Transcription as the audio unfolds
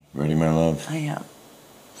Ready, my love? I am.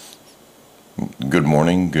 Good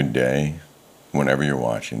morning, good day, whenever you're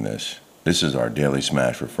watching this. This is our Daily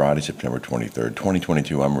Smash for Friday, September 23rd,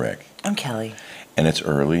 2022. I'm Rick. I'm Kelly. And it's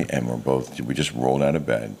early, and we just rolled out of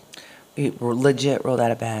bed. We legit rolled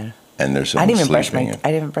out of bed. And there's someone sleeping.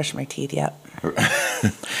 I didn't brush my teeth yet.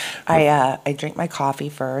 I drink my coffee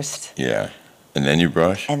first. Yeah. And then you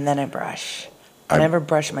brush? And then I brush. I never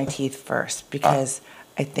brush my teeth first because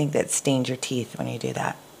I think that stains your teeth when you do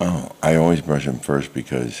that. Oh, I always brush them first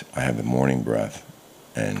because I have the morning breath,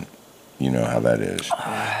 and you know how that is.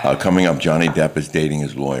 Coming up, Johnny Depp is dating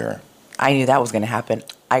his lawyer. I knew that was going to happen.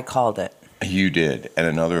 I called it. You did. And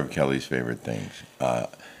another of Kelly's favorite things.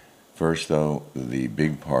 First, though, the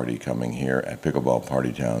big party coming here at Pickleball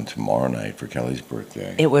Partytown tomorrow night for Kelly's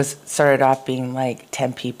birthday. It started off being like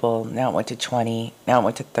 10 people. Now it went to 20. Now it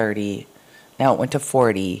went to 30. Now it went to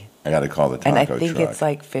 40. I got to call the taco truck. And I think it's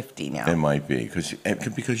like 50 now. It might be.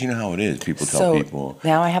 Because you know how it is. People tell people.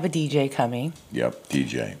 Now I have a DJ coming. Yep,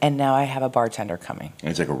 DJ. And now I have a bartender coming.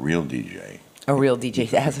 And it's like a real DJ. A real DJ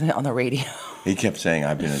that hasn't been on the radio. He kept saying,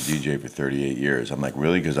 I've been a DJ for 38 years. I'm like,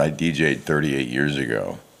 really? Because I DJ'd 38 years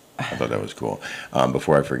ago. I thought that was cool.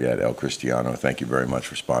 Before I forget, El Cristiano, thank you very much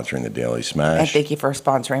for sponsoring the Daily Smash. And thank you for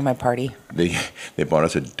sponsoring my party. They bought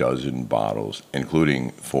us a dozen bottles,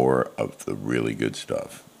 including 4 of the really good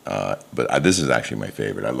stuff. But this is actually my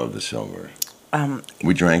favorite. I love the silver.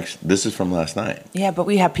 We drank. This is from last night. Yeah, but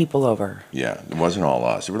we have people over. Yeah, it wasn't all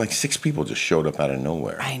us. There were like 6 people just showed up out of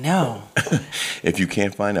nowhere. I know. If you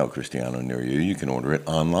can't find El Cristiano near you, you can order it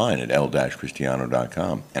online at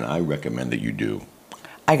el-cristiano.com. And I recommend that you do.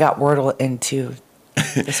 I got Wordle into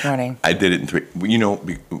this morning. I did it in 3. You know,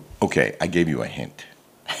 okay, I gave you a hint.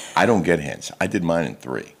 I don't get hints. I did mine in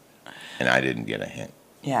 3, and I didn't get a hint.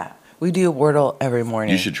 Yeah. We do Wordle every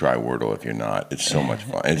morning. You should try Wordle if you're not. It's so much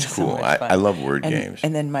fun. It's cool. So fun. I love word games.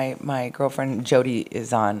 And then my girlfriend Jody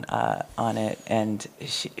is on it, and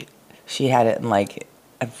she had it in like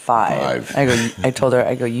at 5. I told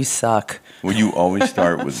her, you suck. Well, you always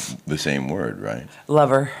start with the same word, right?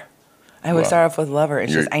 Lover. I always start off with lover,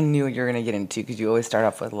 and she says, I knew what you were going to get into because you always start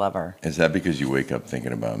off with lover. Is that because you wake up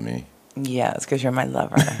thinking about me? Yeah, it's because you're my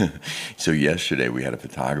lover. So yesterday we had a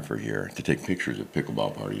photographer here to take pictures of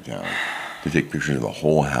Pickleball Partytown, to take pictures of the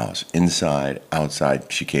whole house, inside,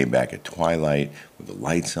 outside. She came back at twilight with the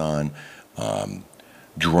lights on,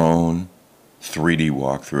 drone, 3D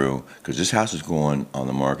walkthrough, because this house is going on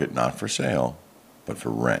the market not for sale, but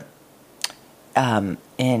for rent. By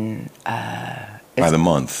the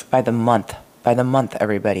month. By the month. By the month,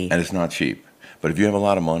 everybody. And it's not cheap. But if you have a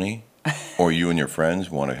lot of money, or you and your friends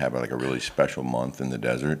want to have like a really special month in the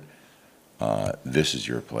desert, this is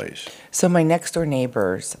your place. So my next door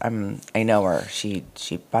neighbors, I know her. She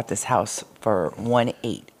bought this house for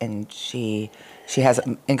 1.8, and she has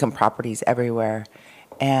income properties everywhere.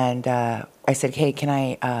 And I said, hey, can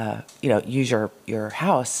I use your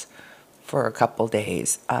house for a couple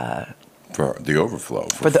days? For the overflow.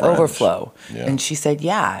 For the overflow. Yeah. And she said,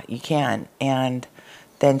 yeah, you can. And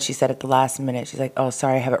then she said at the last minute, she's like, oh,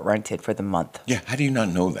 sorry, I have it rented for the month. Yeah, how do you not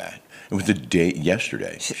know that? It was the day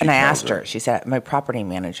yesterday. And I asked her. She said, my property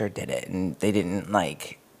manager did it, and they didn't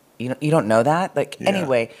you don't know that?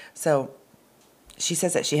 Anyway, so she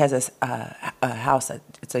says that she has this a house that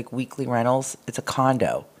it's like weekly rentals. It's a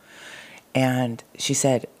condo. And she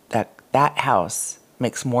said that house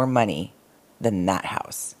makes more money than that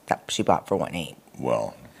house that she bought for 1.8.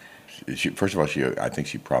 Well, first of all, I think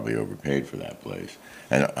she probably overpaid for that place.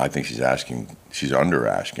 And I think she's under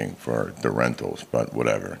asking for the rentals, but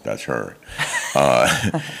whatever, that's her.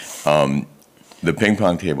 The ping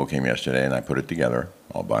pong table came yesterday, and I put it together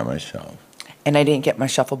all by myself. And I didn't get my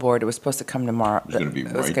shuffleboard. It was supposed to come tomorrow.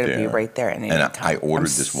 It was going to be right there. And I ordered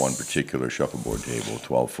this one particular shuffleboard table,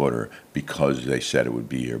 12-footer, because they said it would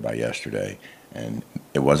be here by yesterday. And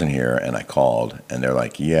it wasn't here, and I called, and they're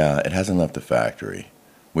like, yeah, it hasn't left the factory.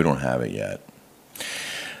 We don't have it yet.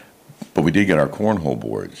 But we did get our cornhole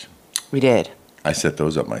boards. We did. I set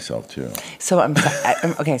those up myself, too. So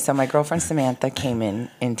okay, so my girlfriend Samantha came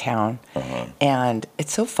in town, and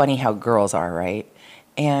it's so funny how girls are, right?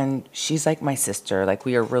 And she's like my sister. Like,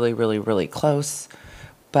 we are really, really, really close,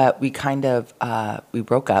 but we kind of, we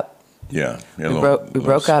broke up. Yeah. We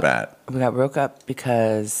broke up. We got broke up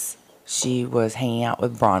because she was hanging out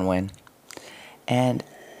with Bronwyn, and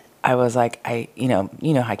I was like, I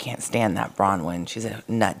can't stand that Bronwyn. She's a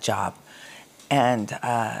nut job, and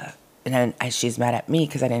then she's mad at me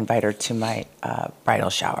because I didn't invite her to my bridal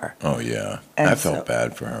shower. Oh yeah, and I felt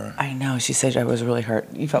bad for her. I know. She said I was really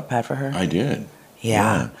hurt. You felt bad for her? I did.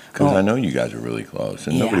 Yeah. Because Well, I know you guys are really close,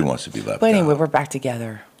 and nobody wants to be left But anyway, out. we're back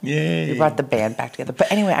together. Yay. We brought the band back together.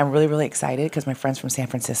 But anyway, I'm really, really excited because my friends from San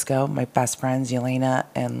Francisco, my best friends, Yelena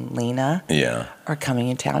and Lena, are coming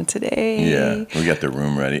in town today. Yeah. We got the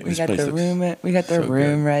room ready. We got the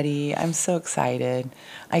room ready. I'm so excited.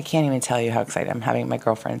 I can't even tell you how excited I'm having my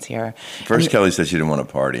girlfriends here. First, Kelly said she didn't want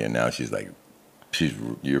to party, and now she's like,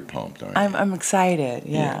 you're pumped, aren't you? I'm excited.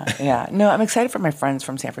 Yeah. No, I'm excited for my friends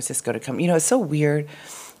from San Francisco to come. You know, it's so weird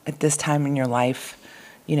at this time in your life,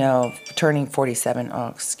 you know, turning 47. Oh,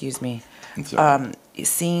 excuse me.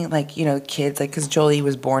 Seeing like, you know, kids, like, because Jolie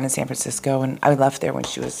was born in San Francisco and I left there when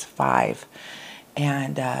she was 5.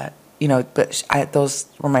 And, you know, but those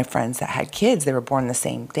were my friends that had kids. They were born the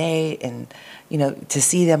same day. And, you know, to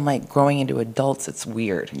see them like growing into adults, it's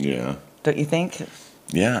weird. Yeah. Don't you think?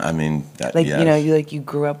 Yeah, I mean, you know, you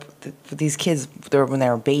grew up with these kids when they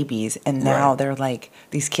were babies, and now they're like,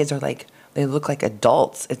 these kids are like, they look like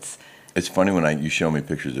adults. It's funny when you show me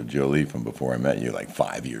pictures of Jolie from before I met you, like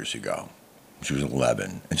 5 years ago. She was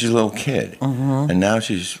 11, and she's a little kid, and now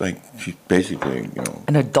she's basically, you know,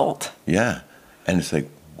 an adult. Yeah, and it's like,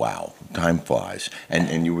 wow, time flies.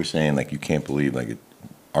 And you were saying like you can't believe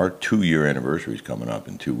our 2-year anniversary is coming up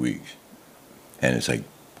in 2 weeks, and it's like.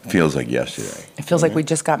 Feels like yesterday. It feels like we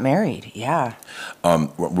just got married. Yeah. We're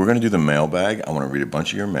going to do the mailbag. I want to read a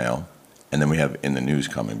bunch of your mail, and then we have in the news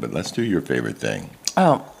coming. But let's do your favorite thing.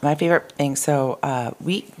 Oh, my favorite thing. So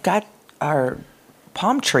we got our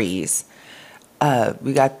palm trees.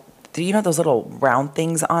 We got, you know, those little round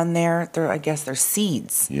things on there. I guess they're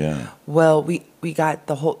seeds. Yeah. Well, we got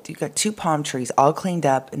you got 2 palm trees all cleaned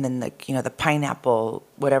up, and then the pineapple,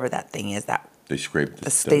 whatever that thing is that. They scraped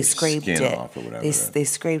they scraped skin it off or whatever. They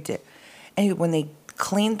scraped it, and when they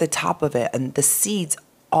cleaned the top of it, and the seeds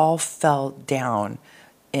all fell down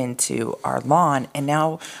into our lawn, and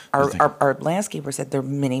now our landscaper said they're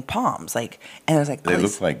mini palms, and it was like they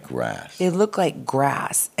look like grass. They look like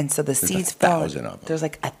grass, and so the seeds fell. There's 1,000 of them. There's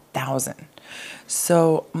like 1,000.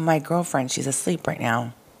 So my girlfriend, she's asleep right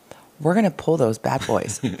now. We're gonna pull those bad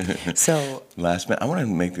boys. So last minute, I want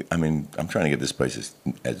to I'm trying to get this place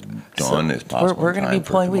as done as possible. We're gonna be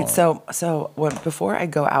pulling weeds. So before I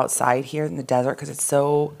go outside here in the desert, because it's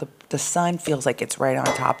the sun feels like it's right on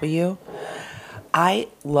top of you. I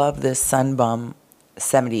love this Sunbum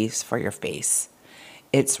 70s for your face.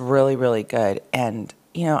 It's really, really good. And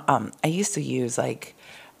you know, I used to use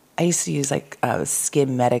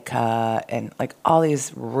Skin Medica and like all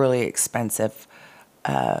these really expensive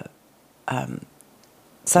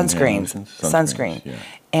sunscreen, yeah.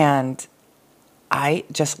 And I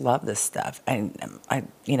just love this stuff. And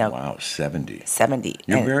wow, 70.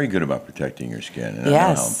 You're And very good about protecting your skin, and yes,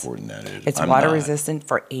 I know how important that is. It's water resistant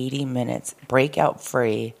for 80 minutes, breakout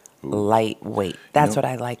free, lightweight. That's what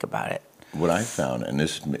I like about it. What I found, and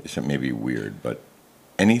this may be weird, but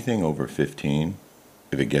anything over 15,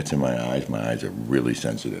 if it gets in my eyes are really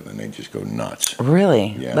sensitive, and they just go nuts.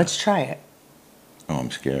 Really? Yeah. Let's try it. Oh,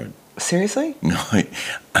 I'm scared. Seriously? No,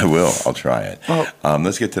 I will. I'll try it. Well,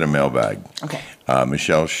 let's get to the mailbag. Okay.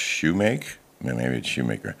 Michelle Shoemaker. Maybe it's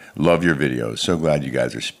Shoemaker. Love your videos. So glad you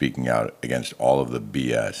guys are speaking out against all of the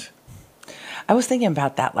BS. I was thinking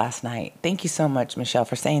about that last night. Thank you so much, Michelle,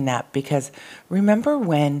 for saying that, because remember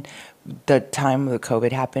when the time of the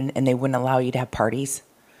COVID happened and they wouldn't allow you to have parties?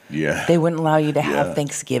 Yeah. They wouldn't allow you to have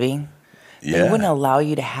Thanksgiving. Yeah. They wouldn't allow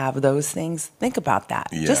you to have those things. Think about that.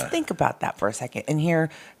 Yeah. Just think about that for a second. And here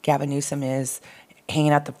Gavin Newsom is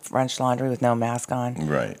hanging out the French Laundry with no mask on.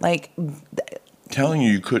 Right. Like telling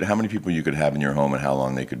you how many people you could have in your home and how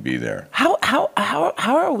long they could be there. How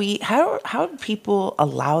do people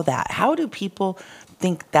allow that? How do people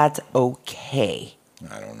think that's okay?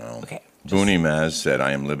 I don't know. Okay. Booney Maz said,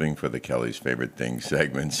 I am living for the Kelly's Favorite Things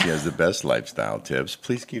segment. She has the best lifestyle tips.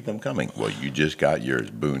 Please keep them coming. Well, you just got yours,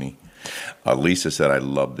 Booney. Lisa said, I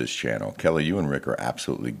love this channel. Kelly, you and Rick are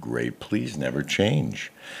absolutely great. Please never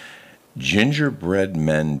change. Gingerbread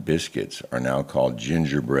men biscuits are now called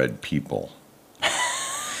gingerbread people.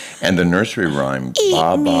 And the nursery rhyme,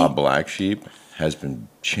 Ba Ba Black Sheep, has been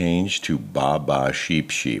changed to Ba Ba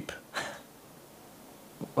Sheep Sheep.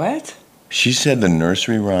 What? She said the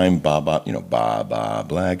nursery rhyme, Ba Ba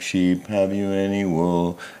Black Sheep, have you any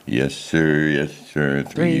wool? Yes, sir,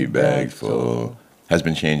 3 bags full. Has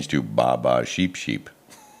been changed to Ba Ba Sheep Sheep.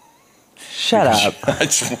 Shut up.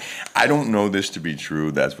 I don't know this to be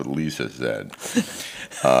true. That's what Lisa said.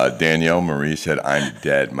 Danielle Marie said, I'm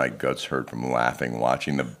dead. My guts hurt from laughing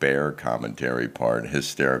watching the bear commentary part.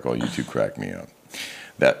 Hysterical. You two crack me up.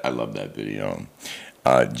 I love that video.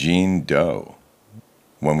 Jean Doe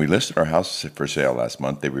When we listed our house for sale last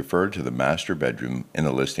month, they referred to the master bedroom in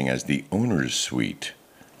the listing as the owner's suite.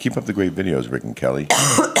 Keep up the great videos, Rick and Kelly.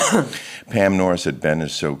 Pam Norris said, Ben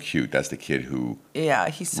is so cute. That's the kid who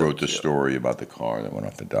he's so wrote the cute. story about the car that went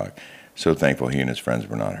off the dock. So thankful he and his friends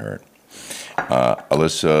were not hurt.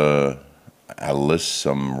 Alyssa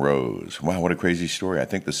Rose. Wow, what a crazy story. I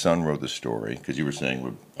think the son wrote the story because you were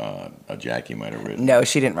saying Jackie might have written. No,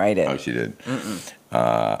 she didn't write it. Oh, she did.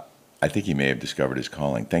 I think he may have discovered his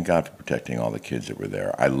calling. Thank God for protecting all the kids that were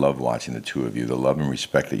there. I love watching the two of you. The love and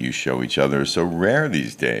respect that you show each other is so rare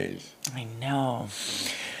these days. I know.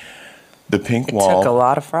 The pink It wall. took a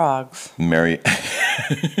lot of frogs. Mary.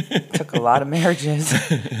 Took a lot of marriages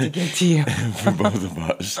to get to you. For both of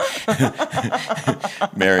us.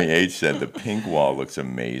 Mary H. said, the pink wall looks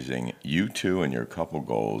amazing. You two and your couple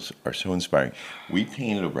goals are so inspiring. We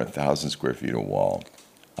painted over 1,000 square feet of wall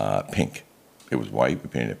pink. It was white. We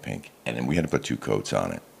painted it pink. And then we had to put 2 coats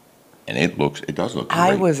on it. And it does look great.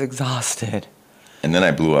 I was exhausted. And then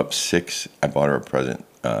I blew up 6. I bought her a present.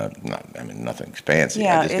 Nothing fancy.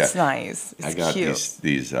 Yeah, it's nice. It's I got cute.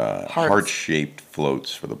 these heart-shaped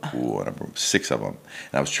floats for the pool, and I brought 6 of them.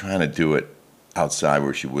 And I was trying to do it outside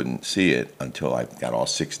where she wouldn't see it until I got all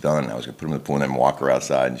 6 done. I was going to put them in the pool and then walk her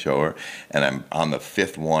outside and show her. And I'm on the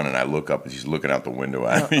 5th one, and I look up, and she's looking out the window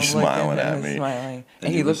at me, smiling at me. Smiling.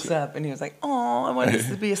 And he looks up, and he was like, oh, I wanted this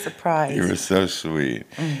to be a surprise. You were so sweet.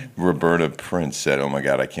 Roberta Prince said, oh, my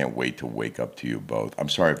God, I can't wait to wake up to you both. I'm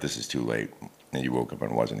sorry if this is too late. And you woke up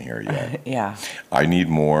and wasn't here yet. Yeah. I need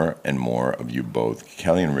more and more of you both.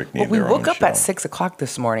 Kelly and Rick need their own show. We woke up at 6 o'clock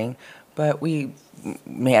this morning, but we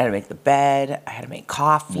had to make the bed. I had to make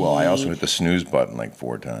coffee. Well, I also hit the snooze button like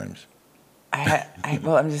 4 times.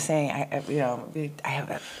 Well, I'm just saying,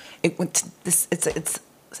 it's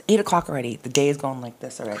 8 o'clock already. The day is going like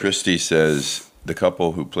this already. Christy says, the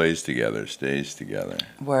couple who plays together stays together.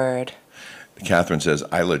 Word. Catherine says,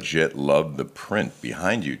 I legit love the print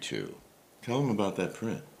behind you two. Tell them about that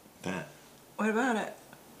print. What about it?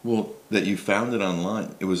 Well, that you found it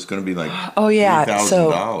online. It was going to be like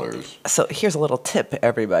 $3,000. So here's a little tip,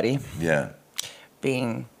 everybody. Yeah.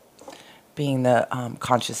 Being the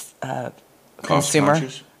conscious consumer,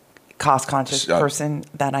 cost-conscious person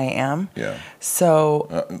that I am. Yeah.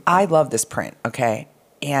 So I love this print, okay?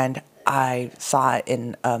 And I saw it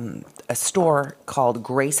in a store called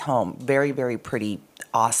Grace Home. Very, very pretty,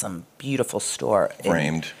 awesome, beautiful store.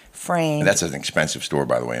 Framed. And that's an expensive store,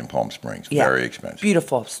 by the way, in Palm Springs. Yeah, very expensive.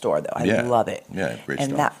 Beautiful store, though. I love it. Yeah, great and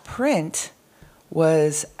stuff. that print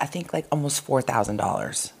was, I think, like almost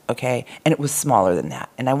 $4,000, okay? And it was smaller than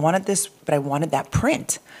that. And I wanted this, but I wanted that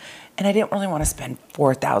print. And I didn't really want to spend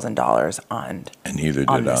 $4,000 on And neither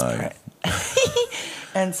did this I. print.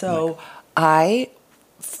 And so I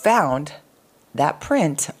found that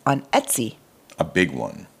print on Etsy. A big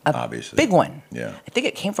one. Obviously. Big one. Yeah. I think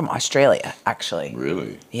it came from Australia, actually.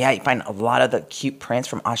 Really? Yeah, you find a lot of the cute prints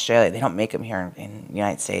from Australia. They don't make them here in the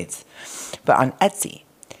United States. But on Etsy.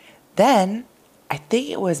 Then, I think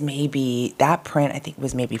it was maybe, that print, I think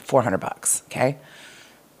was maybe $400, okay?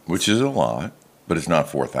 Which is a lot, but it's not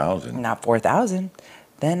 4,000. Not 4,000.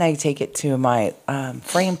 Then I take it to my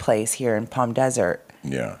frame place here in Palm Desert.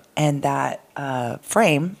 Yeah. And that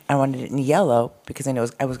frame, I wanted it in yellow because I was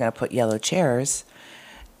going to put yellow chairs.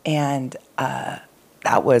 And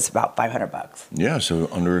that was about $500. Yeah, so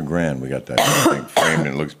under $1,000 we got that thing framed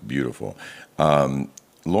and it looks beautiful.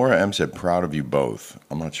 Laura M said, proud of you both.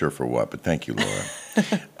 I'm not sure for what, but thank you,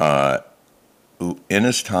 Laura.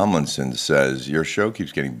 Innes Tomlinson says, your show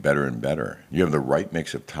keeps getting better and better. You have the right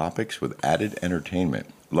mix of topics with added entertainment.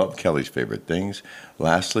 Love Kelly's favorite things.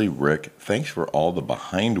 Lastly, Rick, thanks for all the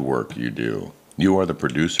behind work you do. You are the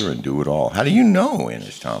producer and do it all. How do you know,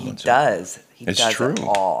 Innes Tomlinson? He does. He It's does true. it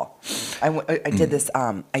all. I did this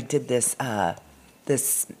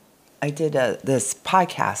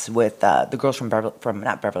podcast with the girls from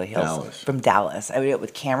not Beverly Hills, Dallas. from Dallas. I did it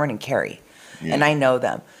with Cameron and Carrie, Yeah. and I know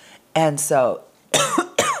them. And so I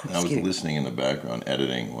was listening in the background,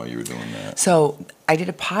 editing while you were doing that. So I did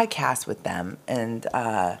a podcast with them, and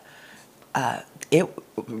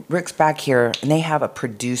Rick's back here, and they have a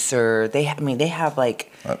producer. They have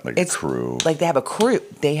like a crew. Like they have a crew.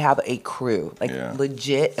 They have a crew, like Yeah.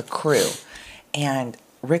 legit a crew. And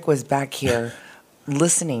Rick was back here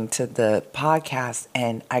listening to the podcast,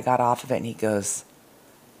 and I got off of it, and he goes,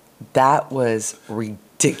 "That was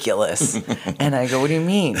ridiculous." And I go, "What do you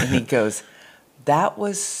mean?" And he goes, "That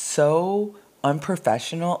was so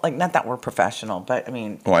unprofessional." Like, not that we're professional, but I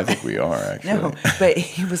mean. Well, I think we are, actually. No, but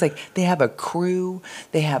he was like, they have a crew,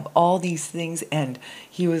 they have all these things, and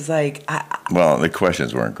he was like, Well, the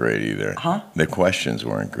questions weren't great either. Huh? The questions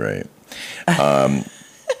weren't great.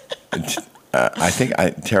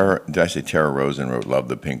 Tara, did I say Tara Rosen wrote, "Love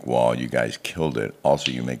the Pink Wall. You guys killed it.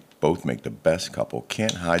 Also, you both make the best couple.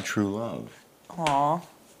 Can't hide true love." Aw.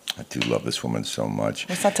 I do love this woman so much.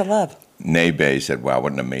 What's not to love? Nay Bay said, "Wow,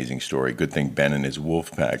 what an amazing story. Good thing Ben and his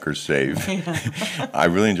wolf pack are safe." Yeah. I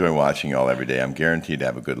really enjoy watching y'all every day. I'm guaranteed to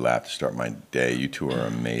have a good laugh to start my day. You two are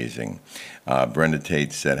amazing. Brenda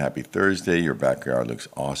Tate said, "Happy Thursday. Your backyard looks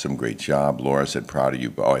awesome. Great job." Laura said, "Proud of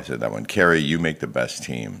you." Oh, I said that one. Carrie, you make the best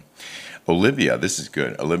team. Olivia, this is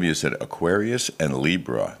good. Olivia said, "Aquarius and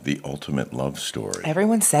Libra, the ultimate love story."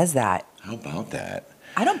 Everyone says that. How about that?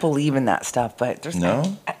 I don't believe in that stuff, but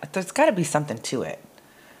there's got to be something to it.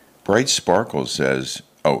 Bright Sparkle says,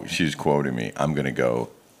 oh, she's quoting me, "I'm going to go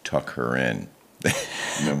tuck her in."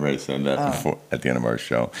 Remember I said that before at the end of our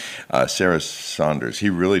show. Sarah Saunders, "He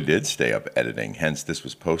really did stay up editing. Hence, this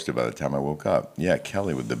was posted by the time I woke up." Yeah,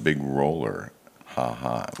 Kelly with the big roller. Ha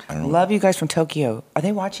ha. I don't know. Love you guys from Tokyo. Are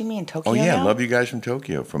they watching me in Tokyo? Oh, yeah. now? Love you guys from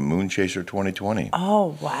Tokyo from Moon Chaser 2020.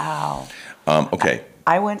 Oh, wow. Okay.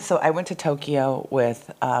 I went to Tokyo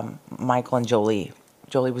with Michael and Jolie.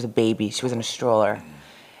 Jolie was a baby. She was in a stroller.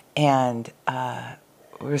 And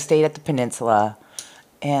we stayed at the Peninsula.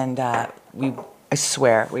 And I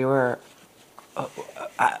swear, we were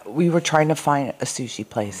trying to find a sushi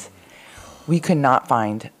place. We could not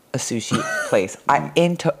find a sushi place.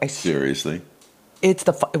 Seriously? It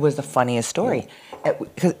was the funniest story.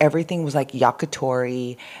 Because everything was like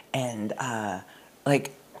yakitori and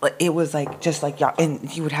it was like just like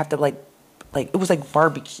and you would have to like it was like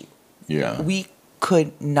barbecue. Yeah. We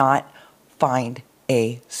could not find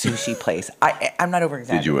a sushi place. I'm not over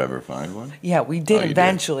exaggerating. Did you ever find one? Yeah, we did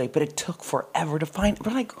eventually, did. but it took forever to find.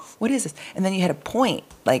 We're like, what is this? And then you had a point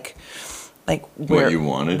like where what you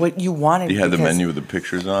wanted. What you wanted. You had the menu with the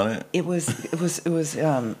pictures on it. It was.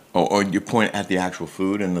 Oh, you point at the actual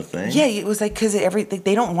food and the thing. Yeah, it was like because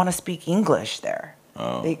they don't want to speak English there.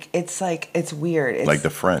 Oh. It's weird. It's, like the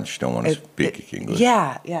French don't want to speak English.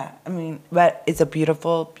 Yeah. I mean, but it's a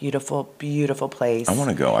beautiful, beautiful, beautiful place. I want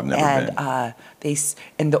to go. I've never been.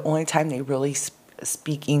 And the only time they really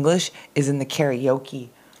speak English is in the karaoke.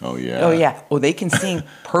 Oh yeah. Oh yeah. Oh, they can sing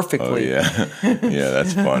perfectly. Oh yeah. Yeah,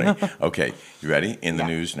 that's funny. Okay, you ready? In the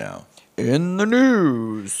news now. In the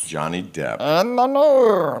news. Johnny Depp. In the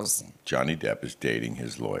news. Johnny Depp is dating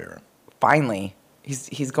his lawyer. Finally.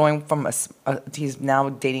 He's going from he's now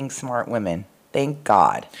dating smart women. Thank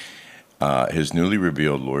God. His newly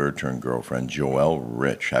revealed lawyer turned girlfriend, Joelle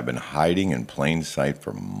Rich, had been hiding in plain sight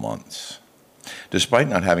for months. Despite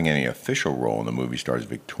not having any official role in the movie star's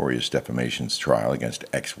victorious defamations trial against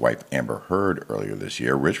ex-wife Amber Heard earlier this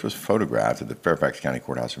year, Rich was photographed at the Fairfax County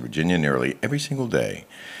Courthouse in Virginia nearly every single day.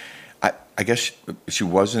 I guess she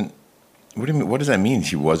wasn't. What do you mean? What does that mean?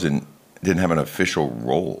 Didn't have an official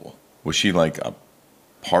role. Was she like a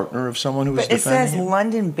partner of someone who was defending him? It says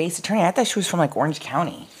London-based attorney. I thought she was from like Orange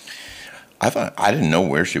County. I didn't know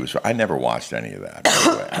where she was from. I never watched any of that.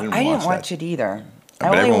 I didn't watch it either.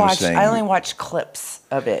 But I only watched clips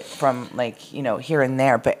of it from here and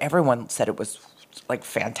there, but everyone said it was like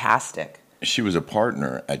fantastic. She was a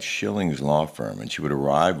partner at Schilling's law firm, and she would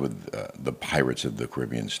arrive with the Pirates of the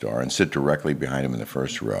Caribbean star and sit directly behind him in the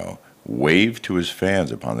first row, wave to his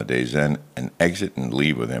fans upon the day's end, and exit and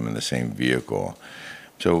leave with him in the same vehicle.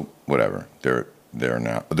 So whatever, they're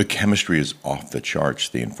now. The chemistry is off the charts,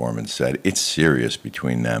 the informant said. It's serious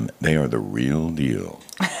between them. They are the real deal.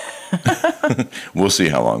 We'll see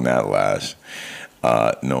how long that lasts,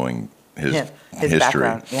 knowing his history.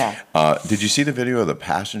 Background, yeah. Did you see the video of the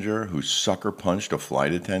passenger who sucker punched a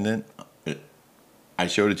flight attendant? I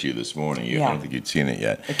showed it to you this morning. I don't think you'd seen it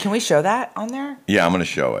yet. Can we show that on there? Yeah, I'm going to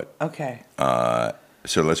show it. Okay.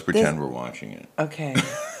 So let's pretend we're watching it. Okay.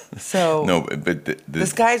 So no, but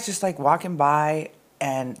this guy's just like walking by,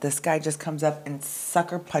 and this guy just comes up and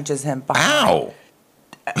sucker punches him behind. Ow!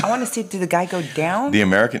 I want to see, did the guy go down? The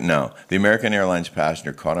American Airlines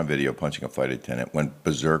passenger caught on video punching a flight attendant went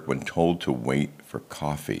berserk when told to wait for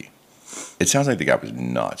coffee. It sounds like the guy was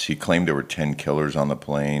nuts. He claimed there were 10 killers on the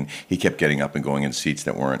plane. He kept getting up and going in seats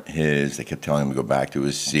that weren't his. They kept telling him to go back to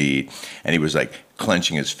his seat. And he was like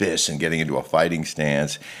clenching his fists and getting into a fighting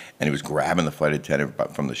stance. And he was grabbing the flight attendant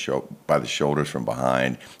by the shoulders from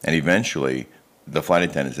behind. And eventually, the flight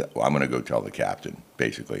attendant said, "Well, I'm going to go tell the captain,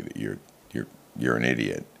 basically, that you're an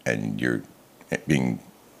idiot and you're being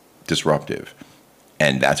disruptive."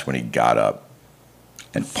 And that's when he got up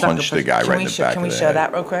and punched the guy right in the back of the head. Can we show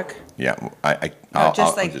that real quick? Yeah,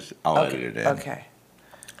 I'll edit it in. Okay.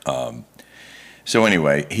 So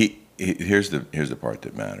anyway, here's the part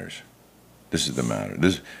that matters. This is the matter.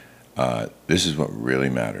 This is what really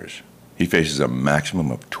matters. He faces a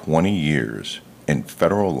maximum of 20 years in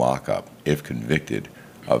federal lockup if convicted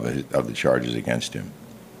of the charges against him.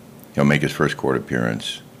 He'll make his first court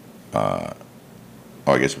appearance. I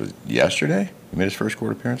guess it was yesterday. He made his first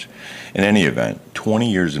court appearance. In any event,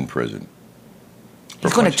 20 years in prison.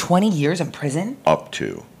 He's going to 20 years in prison? Up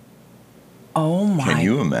to. Oh my gosh. Can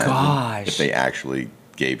you imagine if they actually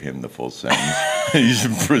gave him the full sentence? He's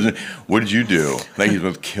in prison. What did you do? Like, he's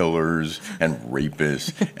with killers and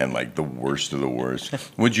rapists and like the worst of the worst.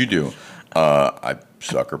 What'd you do? I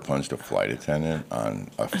sucker punched a flight attendant on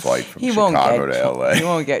a flight from Chicago to LA. He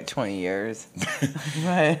won't get 20 years.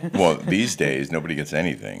 Right. Well, these days, nobody gets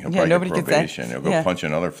anything. He'll probably get probation. He'll go punch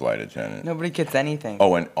another flight attendant. Nobody gets anything.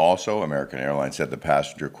 Oh, and also, American Airlines said the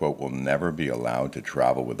passenger, quote, will never be allowed to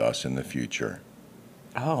travel with us in the future.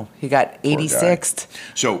 Oh, he got 86th.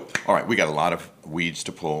 So, all right, we got a lot of weeds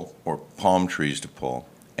to pull or palm trees to pull.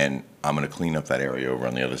 And I'm going to clean up that area over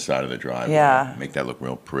on the other side of the driveway. Yeah. Make that look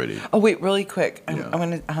real pretty. Oh, wait, really quick. Yeah. I'm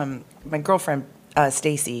going to, my girlfriend,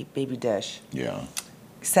 Stacy, Baby Dish, Yeah.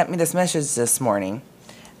 sent me this message this morning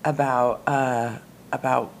about,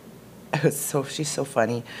 she's so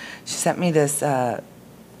funny. She sent me this, I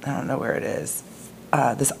don't know where it is,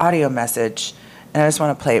 this audio message, and I just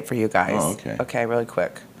want to play it for you guys. Oh, okay. Okay, really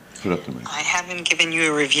quick. Put it up to me. I haven't given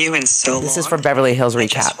you a review in so long. This is from Beverly Hills Recap. I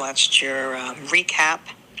just watched your recap.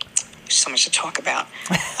 There's so much to talk about.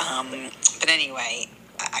 But anyway,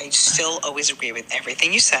 I still always agree with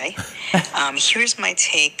everything you say. Here's my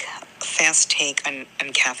fast take on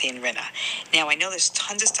Kathy and Rinna. Now, I know there's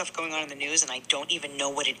tons of stuff going on in the news, and I don't even know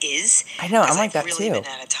what it is. I know, I'm like that too. I've really been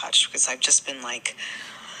out of touch because I've just been like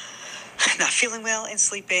not feeling well and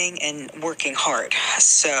sleeping and working hard.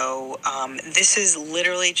 So this is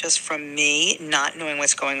literally just from me not knowing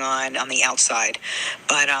what's going on the outside.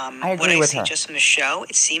 But what I see just from the show,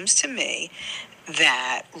 it seems to me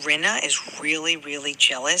that Rinna is really, really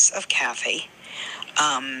jealous of Kathy.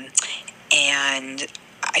 And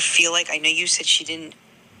I feel like, I know you said she didn't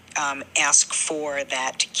ask for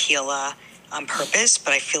that tequila on purpose,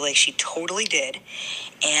 but I feel like she totally did.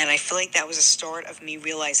 And I feel like that was a start of me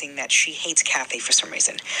realizing that she hates Kathy for some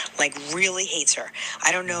reason. Like, really hates her.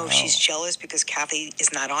 I don't know if she's jealous because Kathy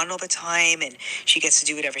is not on all the time and she gets to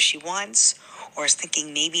do whatever she wants, or is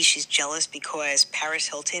thinking maybe she's jealous because Paris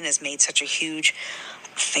Hilton has made such a huge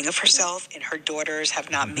thing of herself and her daughters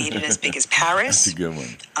have not made it as big as Paris. That's a good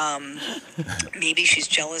one. Maybe she's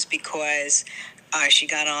jealous because she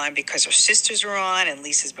got on because her sisters are on and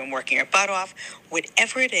Lisa's been working her butt off.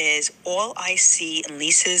 Whatever it is, all I see in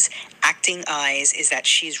Lisa's acting eyes is that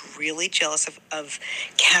she's really jealous of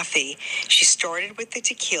Kathy. She started with the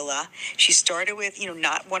tequila. She started with,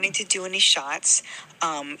 not wanting to do any shots,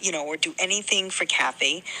 or do anything for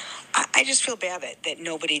Kathy. I just feel bad that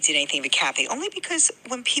nobody did anything for Kathy, only because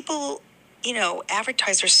when people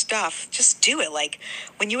advertise their stuff, just do it. Like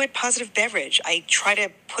when you had Positive Beverage, I try to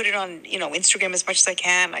put it on, Instagram as much as I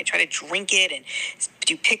can. I try to drink it and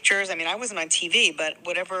do pictures. I mean, I wasn't on TV, but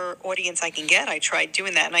whatever audience I can get, I tried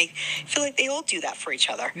doing that. And I feel like they all do that for each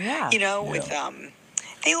other. Yeah. With,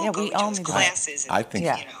 they all go to those classes. I think,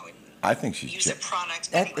 I think she's use a product.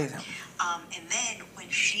 Anyway. And then when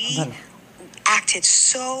she acted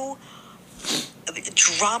so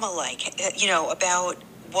drama-like, about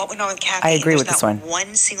what went on with Kathy. I agree with this one.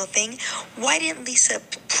 One single thing. Why didn't Lisa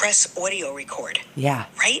press audio record? Yeah.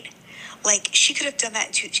 Right? Like, she could have done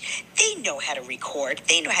that too. They know how to record.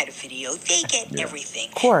 They know how to video. They get everything.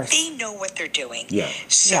 Of course. They know what they're doing. Yeah.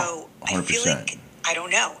 So, 100%. I feel like, I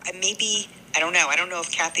don't know. I don't know. I don't know if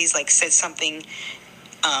Kathy's, said something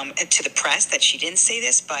to the press that she didn't say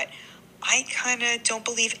this, but I kind of don't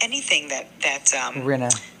believe anything that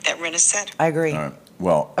Rinna said. I agree. All right.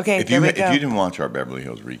 Well, okay, if you didn't watch our Beverly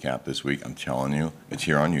Hills recap this week, I'm telling you, it's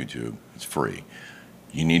here on YouTube. It's free.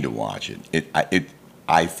 You need to watch it.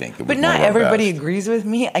 I think it was but not one of our everybody best. agrees with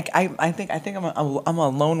me. I think I'm a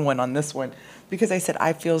lone one on this one, because I said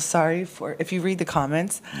I feel sorry for. If you read the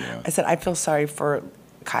comments, I said I feel sorry for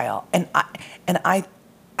Kyle, and I've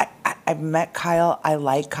met Kyle. I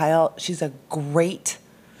like Kyle. She's a great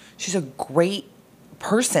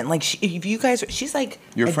person. Like, if you guys, she's like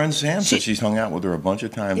your friend Sam said she's hung out with her a bunch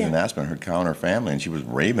of times in Aspen, heard Kyle and her family, and she was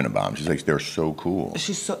raving about them. She's like, they're so cool.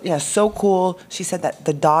 She's so cool. She said that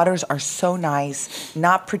the daughters are so nice,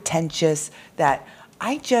 not pretentious. That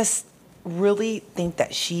I just really think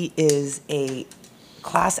that she is a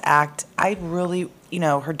class act. I really,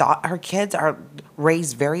 her kids are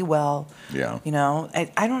raised very well. Yeah.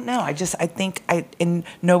 I don't know. I think and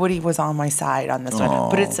nobody was on my side on this one,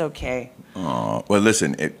 but it's okay. Well,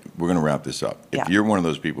 listen, we're going to wrap this up. If you're one of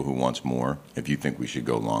those people who wants more, if you think we should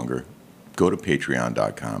go longer, go to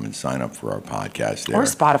patreon.com and sign up for our podcast there. Or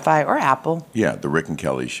Spotify or Apple. Yeah, the Rick and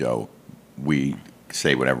Kelly Show. We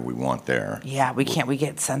say whatever we want there. Yeah, we can't. We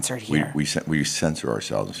get censored here. We censor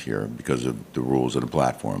ourselves here because of the rules of the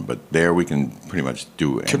platform. But there we can pretty much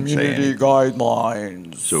do and Community say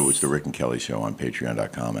guidelines. So it's the Rick and Kelly Show on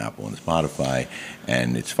patreon.com, Apple, and Spotify.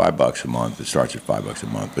 And it's $5 a month. It starts at $5 a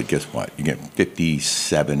month. But guess what? You get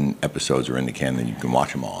 57 episodes are in the can, then you can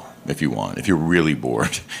watch them all if you want. If you're really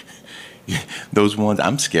bored. Those ones,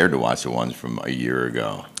 I'm scared to watch the ones from a year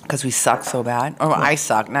ago. Because we suck so bad. Oh, I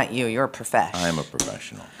suck, not you. You're a professional. I am a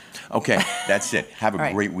professional. Okay, that's it. Have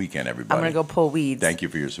a great weekend, everybody. I'm going to go pull weeds. Thank you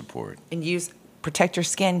for your support. And protect your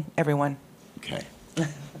skin, everyone. Okay.